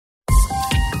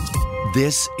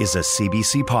This is a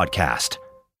CBC podcast.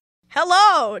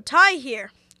 Hello, Tai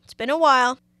here. It's been a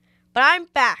while, but I'm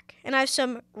back, and I have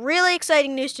some really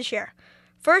exciting news to share.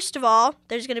 First of all,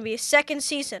 there's going to be a second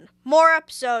season. More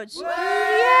episodes.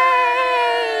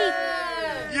 Yay!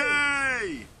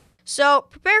 Yay! So,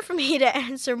 prepare for me to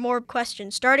answer more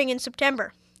questions starting in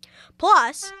September.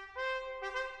 Plus,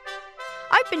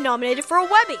 I've been nominated for a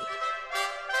Webby.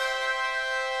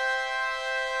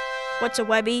 What's a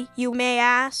Webby, you may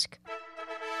ask?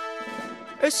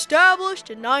 Established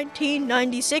in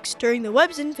 1996 during the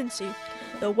web's infancy,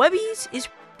 the Webbies is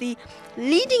the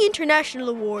leading international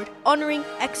award honoring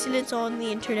excellence on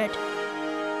the internet.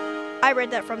 I read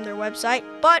that from their website,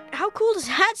 but how cool does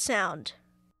that sound?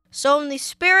 So in the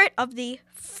spirit of the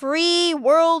free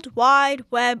World Wide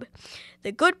Web,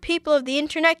 the good people of the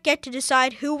internet get to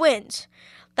decide who wins.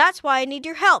 That's why I need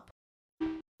your help.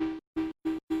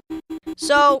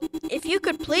 So, if you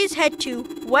could please head to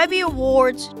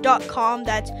webbyawards.com,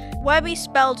 that's Webby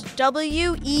spelled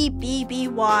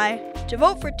W-E-B-B-Y, to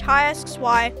vote for Tai Asks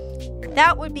Why,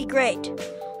 that would be great.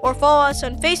 Or follow us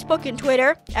on Facebook and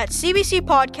Twitter at CBC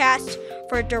Podcasts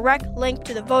for a direct link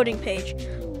to the voting page.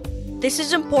 This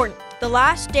is important. The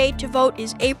last day to vote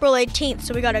is April 18th,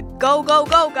 so we gotta go,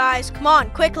 guys. Come on,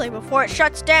 quickly, before it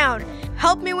shuts down.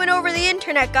 Help me win over the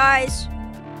internet, guys.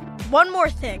 One more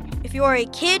thing. If you are a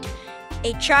kid,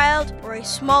 a child, or a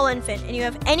small infant, and you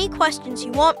have any questions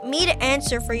you want me to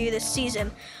answer for you this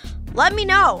season, let me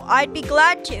know. I'd be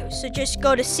glad to. So just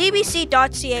go to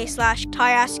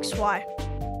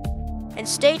cbc.ca/taiaskswhy. And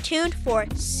stay tuned for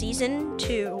Season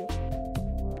 2.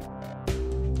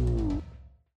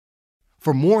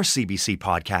 For more CBC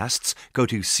podcasts, go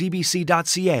to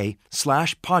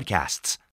cbc.ca/podcasts.